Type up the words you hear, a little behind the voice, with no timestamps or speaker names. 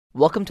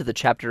Welcome to the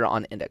chapter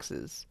on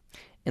indexes.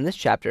 In this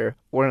chapter,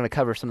 we're going to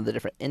cover some of the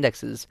different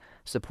indexes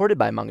supported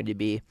by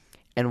MongoDB,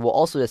 and we'll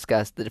also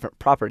discuss the different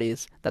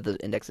properties that those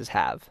indexes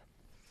have.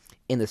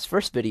 In this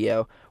first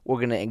video, we're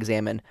going to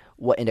examine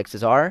what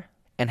indexes are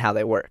and how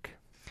they work.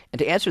 And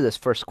to answer this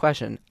first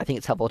question, I think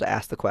it's helpful to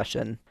ask the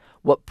question,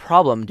 what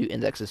problem do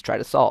indexes try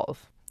to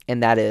solve?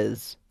 And that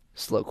is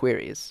slow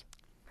queries.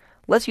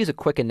 Let's use a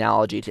quick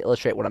analogy to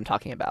illustrate what I'm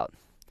talking about.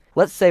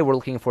 Let's say we're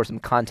looking for some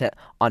content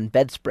on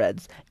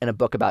bedspreads in a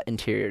book about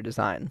interior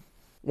design.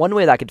 One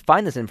way that I could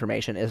find this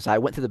information is I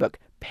went through the book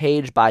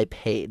page by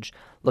page,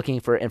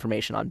 looking for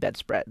information on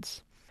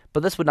bedspreads.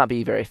 But this would not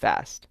be very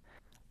fast.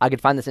 I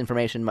could find this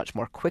information much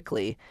more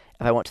quickly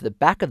if I went to the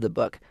back of the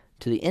book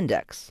to the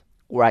index,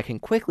 where I can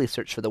quickly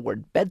search for the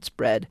word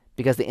bedspread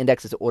because the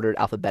index is ordered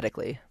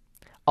alphabetically.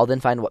 I'll then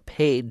find what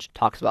page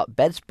talks about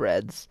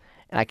bedspreads,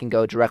 and I can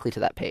go directly to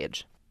that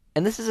page.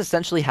 And this is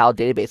essentially how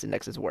database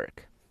indexes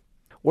work.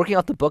 Working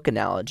off the book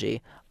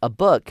analogy, a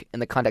book,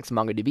 in the context of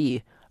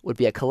MongoDB, would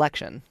be a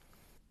collection.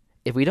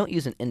 If we don't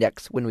use an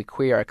index when we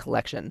query our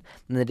collection,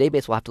 then the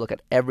database will have to look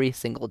at every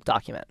single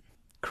document.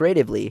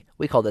 Creatively,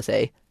 we call this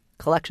a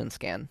collection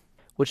scan,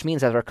 which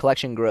means as our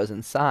collection grows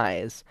in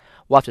size,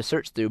 we'll have to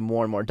search through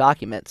more and more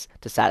documents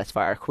to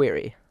satisfy our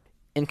query.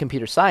 In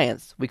computer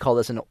science, we call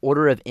this an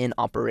order of n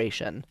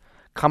operation,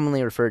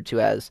 commonly referred to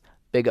as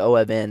big O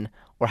of n,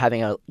 or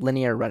having a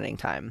linear running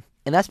time.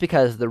 And that's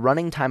because the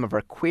running time of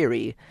our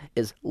query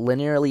is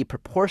linearly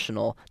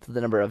proportional to the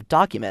number of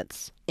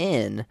documents,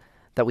 n,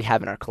 that we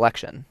have in our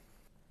collection.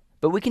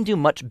 But we can do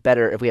much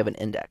better if we have an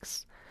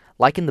index.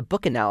 Like in the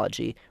book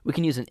analogy, we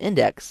can use an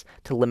index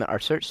to limit our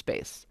search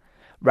space.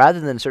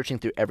 Rather than searching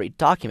through every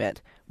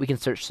document, we can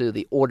search through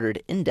the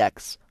ordered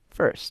index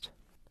first.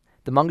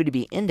 The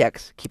MongoDB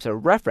index keeps a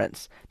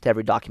reference to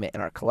every document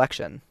in our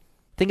collection.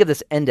 Think of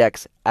this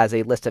index as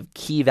a list of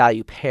key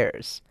value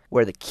pairs,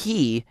 where the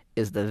key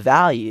is the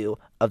value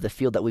of the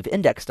field that we've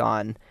indexed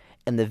on,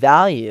 and the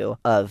value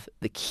of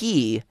the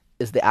key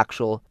is the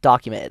actual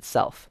document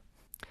itself.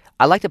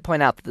 I like to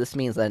point out that this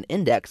means that an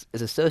index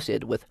is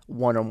associated with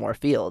one or more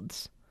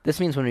fields. This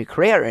means when we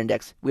create our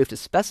index, we have to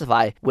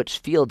specify which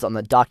fields on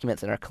the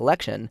documents in our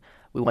collection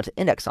we want to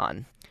index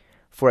on.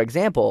 For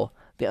example,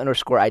 the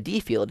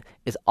 _ID field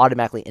is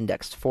automatically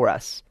indexed for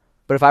us.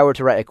 But if I were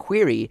to write a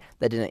query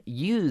that didn't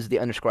use the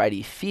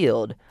 _ID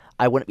field,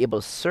 I wouldn't be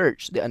able to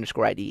search the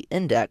 _ID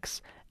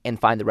index and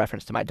find the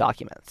reference to my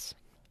documents.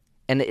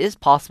 And it is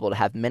possible to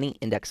have many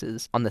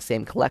indexes on the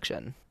same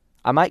collection.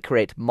 I might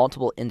create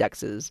multiple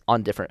indexes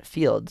on different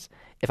fields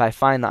if I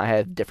find that I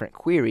have different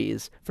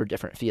queries for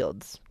different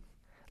fields.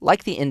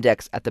 Like the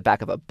index at the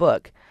back of a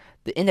book,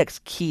 the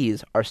index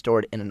keys are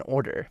stored in an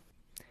order.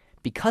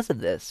 Because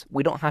of this,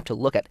 we don't have to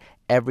look at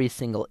every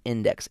single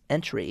index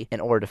entry in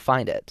order to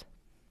find it.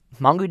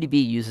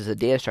 MongoDB uses a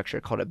data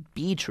structure called a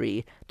B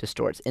tree to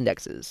store its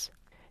indexes.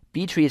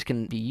 B trees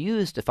can be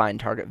used to find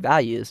target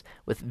values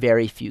with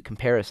very few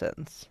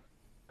comparisons.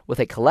 With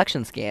a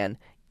collection scan,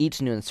 each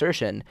new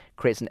insertion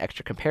creates an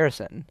extra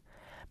comparison.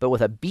 But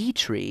with a B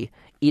tree,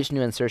 each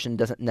new insertion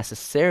doesn't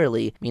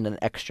necessarily mean an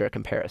extra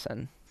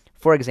comparison.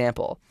 For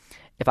example,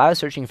 if I was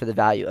searching for the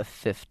value of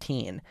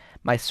 15,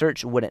 my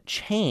search wouldn't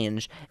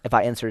change if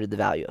I inserted the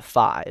value of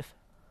 5.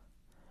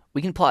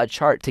 We can plot a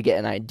chart to get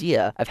an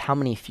idea of how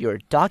many fewer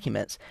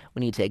documents we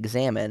need to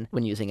examine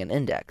when using an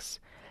index.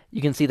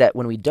 You can see that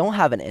when we don't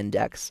have an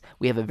index,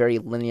 we have a very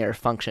linear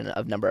function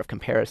of number of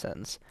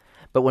comparisons.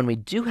 But when we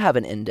do have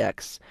an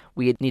index,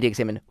 we need to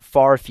examine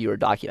far fewer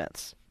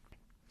documents.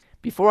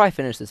 Before I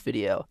finish this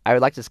video, I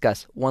would like to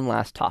discuss one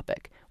last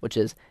topic, which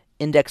is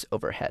index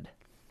overhead.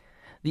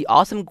 The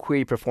awesome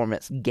query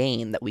performance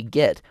gain that we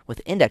get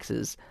with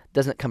indexes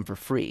doesn't come for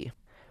free.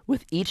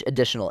 With each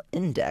additional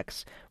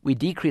index, we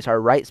decrease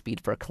our write speed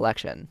for a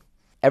collection.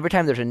 Every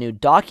time there's a new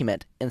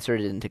document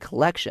inserted into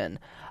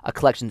a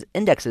collection's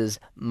indexes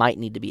might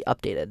need to be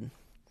updated.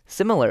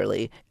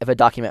 Similarly, if a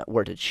document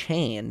were to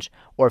change,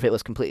 or if it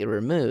was completely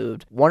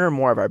removed, one or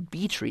more of our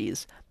B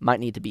trees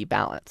might need to be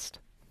balanced.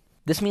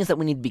 This means that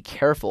we need to be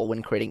careful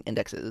when creating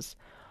indexes.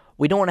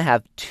 We don't want to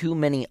have too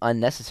many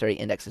unnecessary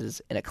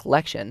indexes in a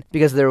collection,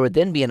 because there would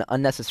then be an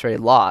unnecessary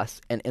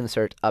loss in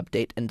insert,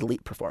 update, and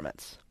delete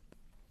performance.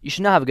 You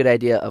should now have a good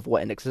idea of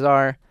what indexes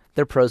are,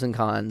 their pros and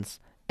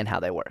cons, and how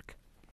they work.